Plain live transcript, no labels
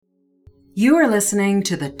You are listening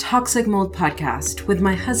to the Toxic Mold Podcast with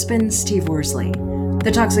my husband, Steve Worsley,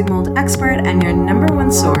 the toxic mold expert and your number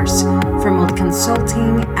one source for mold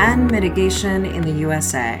consulting and mitigation in the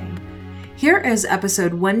USA. Here is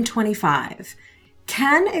episode 125.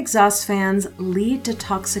 Can exhaust fans lead to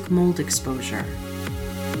toxic mold exposure?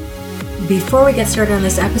 Before we get started on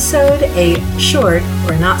this episode, a short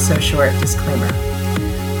or not so short disclaimer.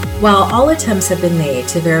 While all attempts have been made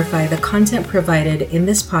to verify the content provided in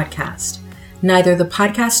this podcast, neither the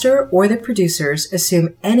podcaster or the producers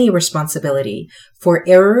assume any responsibility for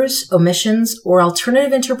errors, omissions, or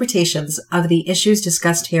alternative interpretations of the issues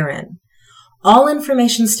discussed herein. All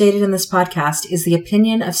information stated in this podcast is the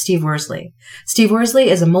opinion of Steve Worsley. Steve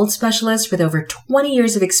Worsley is a mold specialist with over 20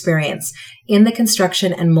 years of experience in the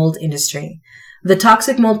construction and mold industry. The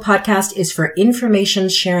Toxic Mold Podcast is for information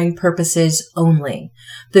sharing purposes only.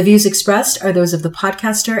 The views expressed are those of the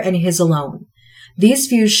podcaster and his alone. These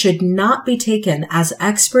views should not be taken as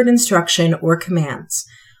expert instruction or commands.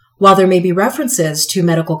 While there may be references to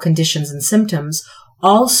medical conditions and symptoms,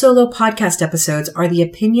 all solo podcast episodes are the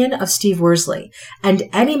opinion of Steve Worsley, and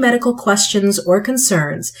any medical questions or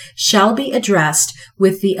concerns shall be addressed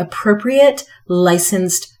with the appropriate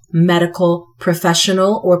licensed medical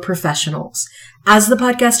professional or professionals. As the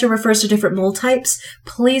podcaster refers to different mold types,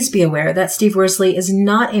 please be aware that Steve Worsley is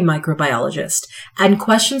not a microbiologist, and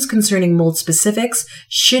questions concerning mold specifics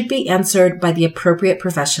should be answered by the appropriate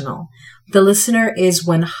professional. The listener is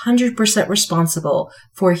 100% responsible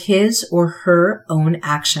for his or her own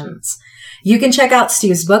actions. You can check out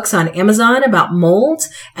Steve's books on Amazon about mold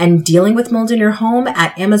and dealing with mold in your home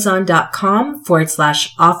at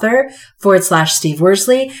amazon.com/author/Steve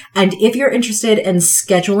Worsley. And if you're interested in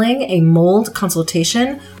scheduling a mold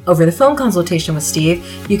consultation, over the phone consultation with Steve,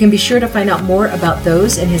 you can be sure to find out more about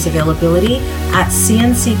those and his availability at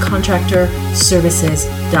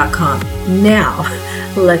cnccontractorservices.com. Now,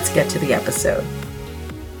 let's get to the episode.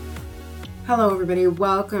 Hello, everybody.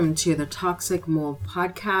 Welcome to the Toxic Mold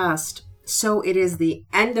Podcast. So it is the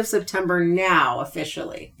end of September now,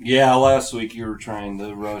 officially. Yeah, last week you were trying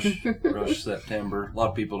to rush September. A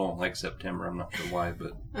lot of people don't like September. I'm not sure why,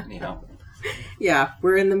 but anyhow. Yeah,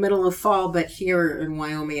 we're in the middle of fall, but here in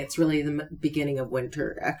Wyoming, it's really the beginning of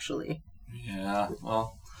winter, actually. Yeah,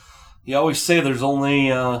 well, you always say there's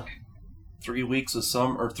only 3 weeks of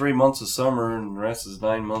summer, or 3 months of summer, and the rest is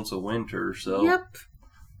 9 months of winter, so yep.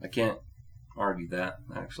 I can't argue that,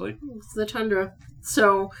 actually. It's the tundra.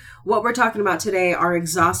 So what we're talking about today are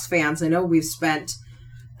exhaust fans. I know we've spent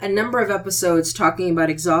a number of episodes talking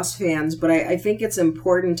about exhaust fans, but I think it's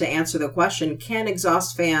important to answer the question, can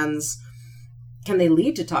exhaust fans, can they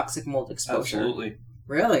lead to toxic mold exposure? Absolutely.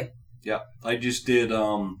 Really? Yeah. I just did,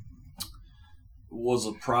 was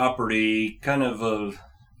a property, kind of a,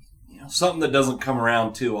 something that doesn't come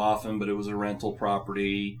around too often, but it was a rental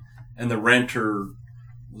property, and the renter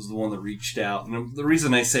was the one that reached out. And the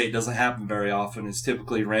reason I say it doesn't happen very often is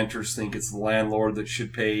typically renters think it's the landlord that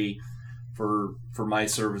should pay for my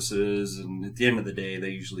services, and at the end of the day,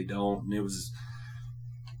 they usually don't. And it was,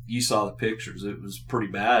 you saw the pictures, it was pretty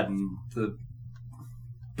bad. And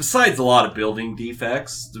besides a lot of building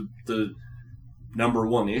defects, the number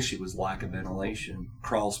one issue was lack of ventilation.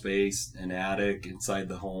 Crawl space, an attic inside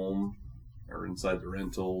the home or inside the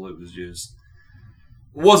rental. It was just,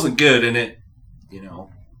 it wasn't good. And it,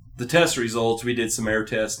 the test results, we did some air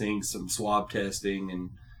testing, some swab testing,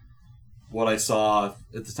 and what I saw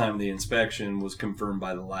at the time of the inspection was confirmed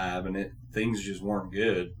by the lab, and things just weren't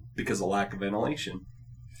good because of lack of ventilation.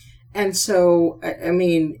 And so, I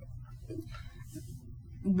mean,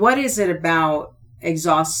 what is it about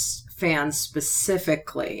exhaust fans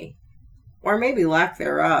specifically, or maybe lack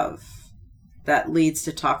thereof, that leads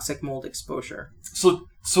to toxic mold exposure? So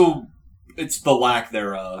it's the lack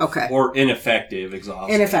thereof. Okay. Or ineffective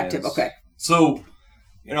exhaust Ineffective, fans. Okay. So,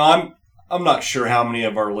 I'm not sure how many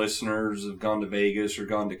of our listeners have gone to Vegas or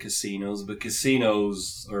gone to casinos, but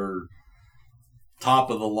casinos are top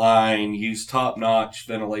of the line, use top-notch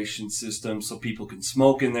ventilation systems so people can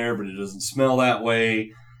smoke in there, but it doesn't smell that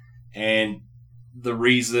way. And the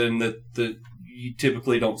reason that you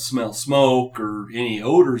typically don't smell smoke or any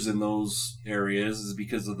odors in those areas is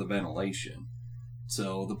because of the ventilation.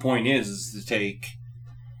 So the point is to take,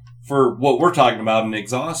 for what we're talking about, an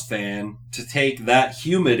exhaust fan, to take that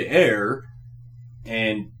humid air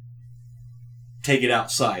and take it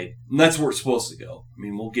outside. And that's where it's supposed to go. I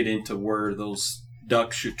mean, we'll get into where those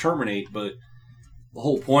ducts should terminate, but the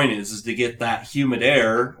whole point is to get that humid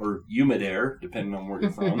air, or humid air, depending on where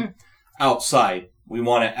you're from, outside. We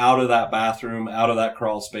want it out of that bathroom, out of that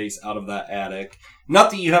crawl space, out of that attic.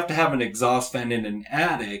 Not that you have to have an exhaust fan in an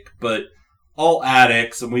attic, but all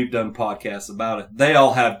attics, and we've done podcasts about it, they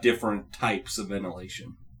all have different types of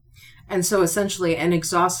ventilation. And so essentially an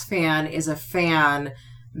exhaust fan is a fan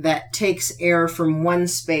that takes air from one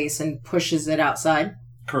space and pushes it outside?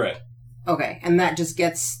 Correct. Okay, and that just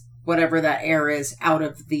gets whatever that air is out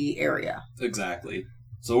of the area. Exactly.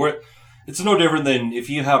 So it's no different than if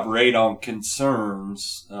you have radon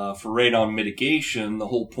concerns. For radon mitigation, the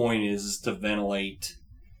whole point is to ventilate.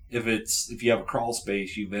 If you have a crawl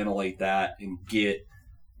space, you ventilate that and get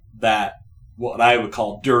that, what I would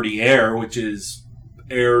call dirty air, which is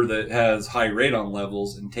air that has high radon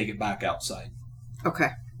levels, and take it back outside. Okay.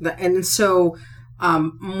 And so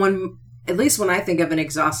at least when I think of an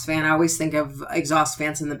exhaust fan, I always think of exhaust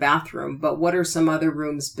fans in the bathroom. But what are some other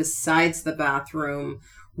rooms besides the bathroom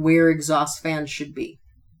where exhaust fans should be?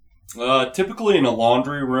 Typically in a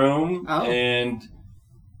laundry room. Oh. And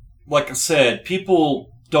like I said, people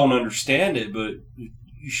don't understand it, but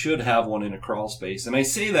you should have one in a crawl space. And I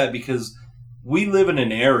say that because we live in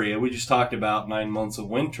an area, we just talked about 9 months of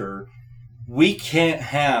winter. We can't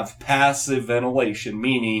have passive ventilation,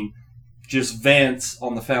 meaning just vents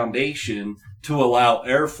on the foundation to allow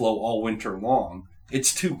airflow all winter long.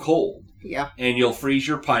 It's too cold. Yeah. And you'll freeze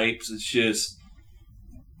your pipes. It's just,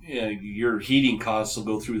 your heating costs will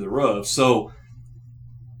go through the roof. So,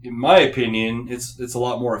 in my opinion, it's a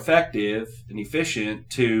lot more effective and efficient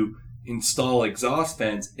to install exhaust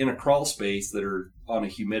fans in a crawl space that are on a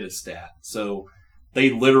humidistat. So they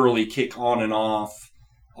literally kick on and off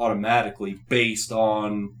automatically based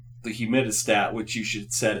on the humidistat, which you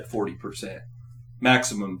should set at 40%,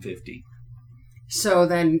 maximum 50%. So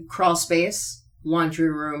then crawl space, laundry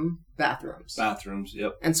room, bathrooms. Bathrooms,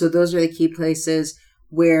 yep. And so those are the key places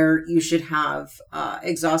where you should have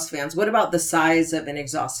exhaust fans. What about the size of an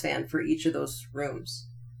exhaust fan for each of those rooms?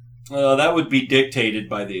 That would be dictated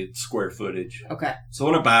by the square footage. Okay. So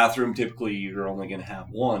in a bathroom, typically you're only going to have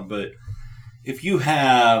one. But if you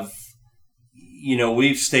have,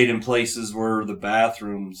 we've stayed in places where the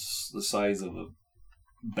bathroom's the size of a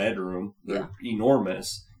bedroom. They're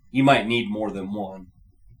enormous. You might need more than one.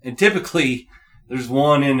 And typically there's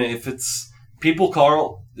one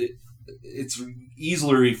it's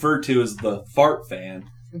easily referred to as the fart fan.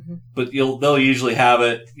 Mm-hmm. But they'll usually have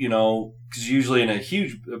it, because usually in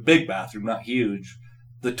a big bathroom, not huge,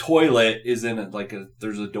 the toilet is in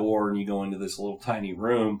there's a door and you go into this little tiny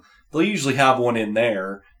room. They'll usually have one in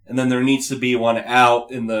there, and then there needs to be one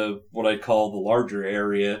out in what I call the larger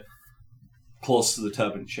area, close to the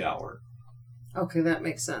tub and shower. Okay, that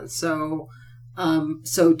makes sense. So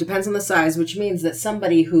it depends on the size, which means that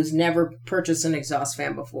somebody who's never purchased an exhaust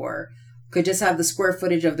fan before could just have the square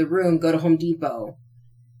footage of the room, go to Home Depot,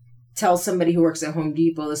 tell somebody who works at Home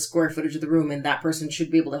Depot the square footage of the room, and that person should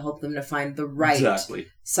be able to help them to find the right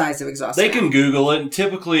size of exhaust fan. They can Google it, and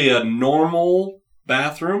typically a normal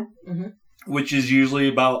bathroom, which is usually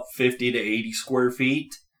about 50 to 80 square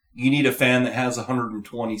feet, you need a fan that has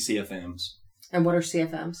 120 CFMs. And what are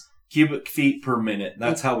CFMs? Cubic feet per minute.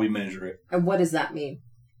 That's how we measure it. And what does that mean?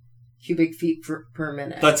 Cubic feet per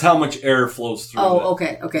minute. That's how much air flows through it.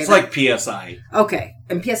 Okay. It's like PSI. Okay.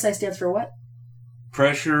 And PSI stands for what?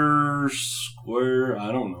 Pressure square,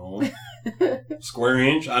 I don't know. Square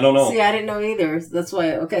inch, I don't know. See, I didn't know either. That's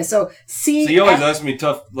why. Okay, so So you always ask me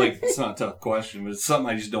tough, it's not a tough question, but it's something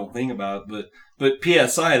I just don't think about. But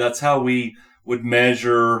PSI, that's how we would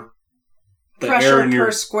measure the pressure air in your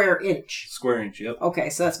per square inch. Square inch, yep. Okay,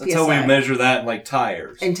 so that's PSI. That's how we measure that in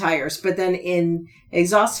tires. In tires, but then in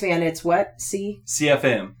exhaust fan, it's what?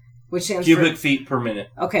 CFM. Which stands cubic feet per minute.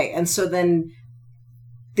 Okay, and so then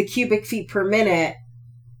the cubic feet per minute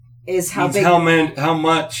is how big. How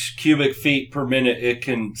much cubic feet per minute it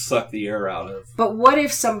can suck the air out of. But what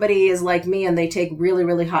if somebody is like me and they take really,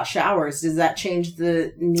 really hot showers? Does that change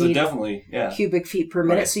the need? So definitely, yeah. Cubic feet per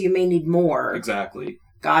minute, right. So you may need more. Exactly.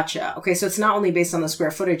 Gotcha. Okay, so it's not only based on the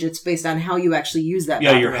square footage, it's based on how you actually use that.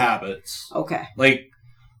 Yeah, your habits. Okay.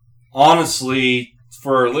 Honestly,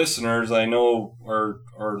 for our listeners, I know our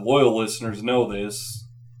loyal listeners know this,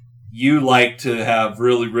 you like to have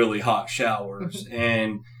really, really hot showers.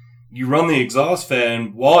 And you run the exhaust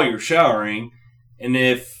fan while you're showering, and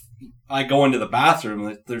if I go into the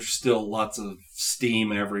bathroom, there's still lots of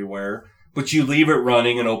steam everywhere. But you leave it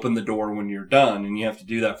running and open the door when you're done, and you have to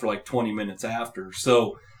do that for 20 minutes after.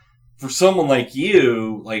 So for someone like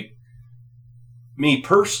you, me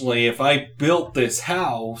personally, if I built this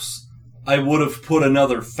house, I would have put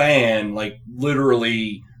another fan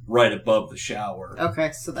literally right above the shower.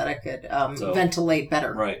 Okay, so that I could ventilate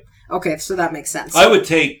better. Right. Okay, so that makes sense. I would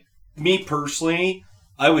take, me personally,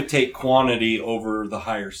 I would take quantity over the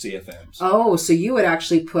higher CFMs. Oh, so you would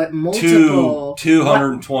actually put multiple...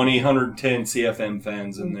 220, 110 CFM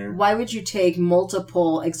fans in there. Why would you take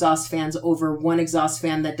multiple exhaust fans over one exhaust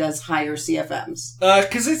fan that does higher CFMs?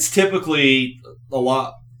 Because it's typically a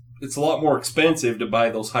lot more expensive to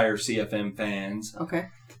buy those higher CFM fans. Okay.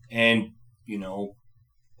 And,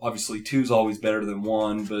 obviously 2's always better than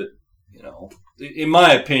 1, but, in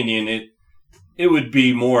my opinion, it would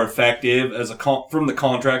be more effective from the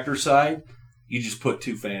contractor side. You just put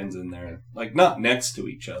 2 fans in there, like not next to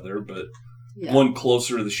each other, but one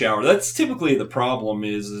closer to the shower. That's typically the problem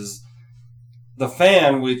is the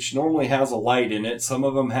fan, which normally has a light in it. Some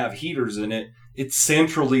of them have heaters in it. It's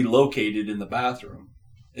centrally located in the bathroom.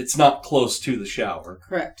 It's not close to the shower.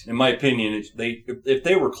 Correct. In my opinion, if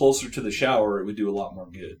they were closer to the shower, it would do a lot more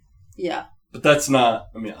good. Yeah. But that's not,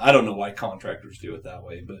 I don't know why contractors do it that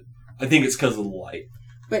way, but I think it's because of the light.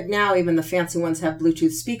 But now even the fancy ones have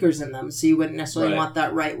Bluetooth speakers in them, so you wouldn't necessarily want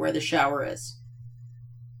that right where the shower is.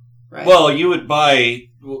 Right. Well, you would buy...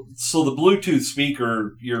 So the Bluetooth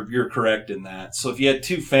speaker, you're correct in that. So if you had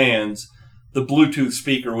 2 fans, the Bluetooth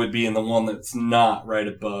speaker would be in the one that's not right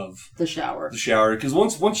above the shower. Because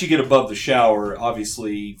once you get above the shower,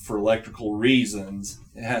 obviously for electrical reasons,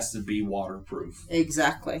 it has to be waterproof.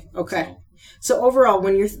 Exactly. Okay. So overall,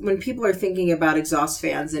 when people are thinking about exhaust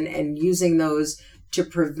fans and using those to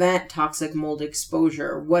prevent toxic mold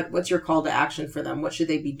exposure, what's your call to action for them? What should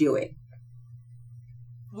they be doing?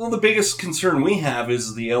 Well, the biggest concern we have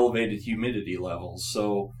is the elevated humidity levels.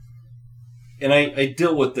 So, and I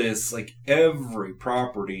deal with this, like every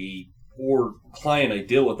property or client I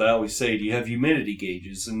deal with, I always say, do you have humidity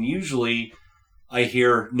gauges? And usually I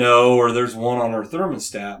hear no, or there's one on our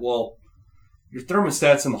thermostat. Well, your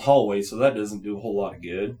thermostat's in the hallway, so that doesn't do a whole lot of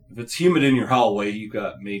good. If it's humid in your hallway, you've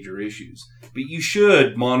got major issues. But you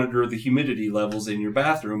should monitor the humidity levels in your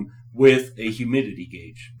bathroom with a humidity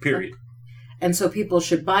gauge, period. And so people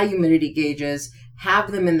should buy humidity gauges,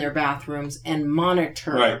 have them in their bathrooms, and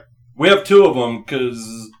monitor. Right. We have 2 of them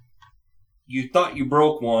because you thought you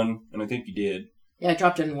broke one, and I think you did. Yeah, I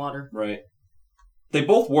dropped it in water. Right. They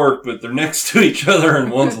both work, but they're next to each other, and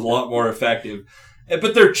one's a lot more effective.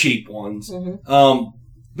 But they're cheap ones. Mm-hmm.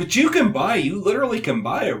 But you literally can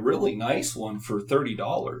buy a really nice one for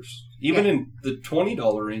 $30. Even in the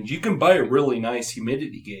 $20 range, you can buy a really nice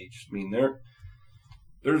humidity gauge.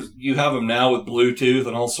 You have them now with Bluetooth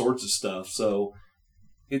and all sorts of stuff. So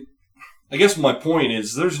I guess my point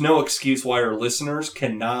is there's no excuse why our listeners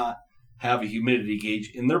cannot have a humidity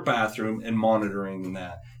gauge in their bathroom and monitoring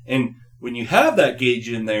that. And when you have that gauge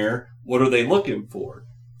in there, what are they looking for?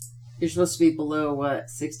 You're supposed to be below,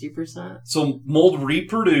 60%? So mold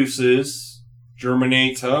reproduces,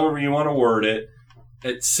 germinates, however you want to word it,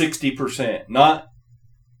 at 60%. Not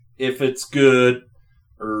if it's good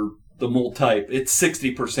or the mold type. It's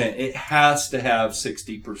 60%. It has to have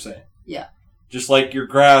 60%. Yeah. Just like your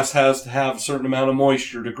grass has to have a certain amount of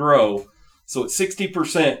moisture to grow. So at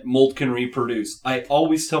 60%, mold can reproduce. I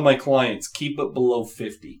always tell my clients, keep it below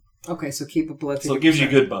 50. Okay, so keep it below 50%. So it gives you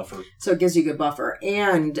a good buffer.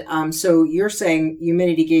 And so you're saying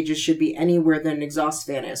humidity gauges should be anywhere that an exhaust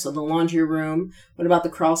fan is. So the laundry room, what about the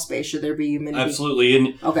crawl space? Should there be humidity? Absolutely.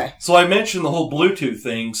 And okay. So I mentioned the whole Bluetooth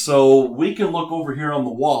thing. So we can look over here on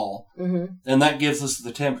the wall, and that gives us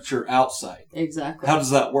the temperature outside. Exactly. How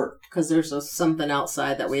does that work? Because there's something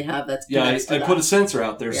outside that we have that's I put a sensor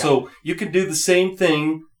out there. Yeah. So you can do the same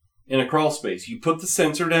thing in a crawl space. You put the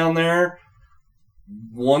sensor down there.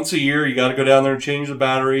 Once a year, you got to go down there and change the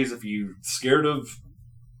batteries. If you're scared of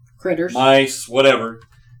critters, mice, whatever,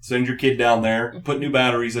 send your kid down there, put new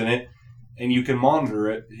batteries in it, and you can monitor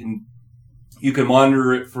it. And you can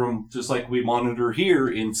monitor it from just like we monitor here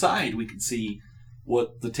inside. We can see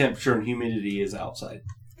what the temperature and humidity is outside.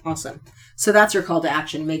 Awesome. So that's your call to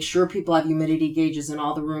action. Make sure people have humidity gauges in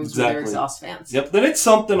all the rooms with their exhaust fans. Yep. Then it's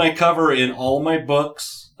something I cover in all my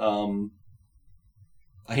books.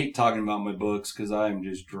 I hate talking about my books because I'm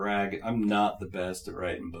just dragging. I'm not the best at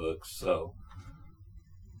writing books, so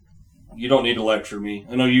you don't need to lecture me.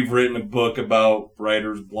 I know you've written a book about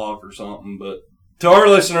writer's block or something, but to our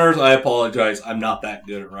listeners, I apologize. I'm not that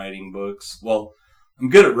good at writing books. Well, I'm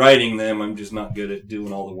good at writing them. I'm just not good at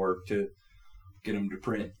doing all the work to get them to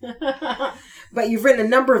print. But you've written a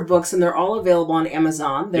number of books, and they're all available on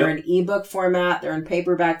Amazon. They're in ebook format, they're in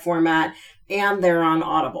paperback format, and they're on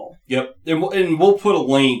Audible. Yep, and we'll put a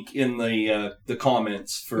link in the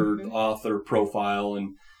comments for the author profile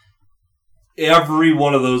and every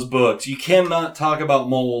one of those books. You cannot talk about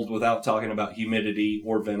mold without talking about humidity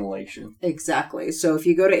or ventilation. Exactly. So if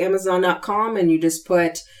you go to Amazon.com and you just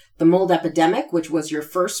put The Mold Epidemic, which was your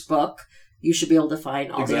first book, you should be able to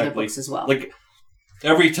find all the other books as well. Like,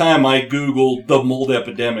 every time I Google the mold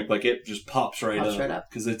epidemic, like, it just pops right up.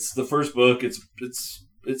 Because it's the first book. It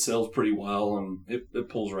sells pretty well, and it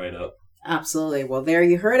pulls right up. Absolutely. Well, there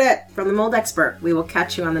you heard it from the mold expert. We will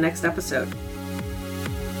catch you on the next episode.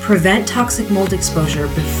 Prevent toxic mold exposure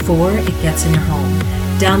before it gets in your home.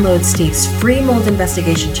 Download Steve's free mold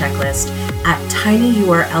investigation checklist at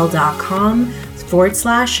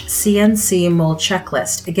tinyurl.com/CNC mold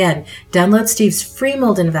checklist. Again, download Steve's free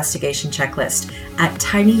mold investigation checklist at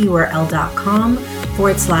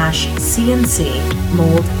tinyurl.com/CNC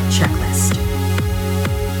mold checklist.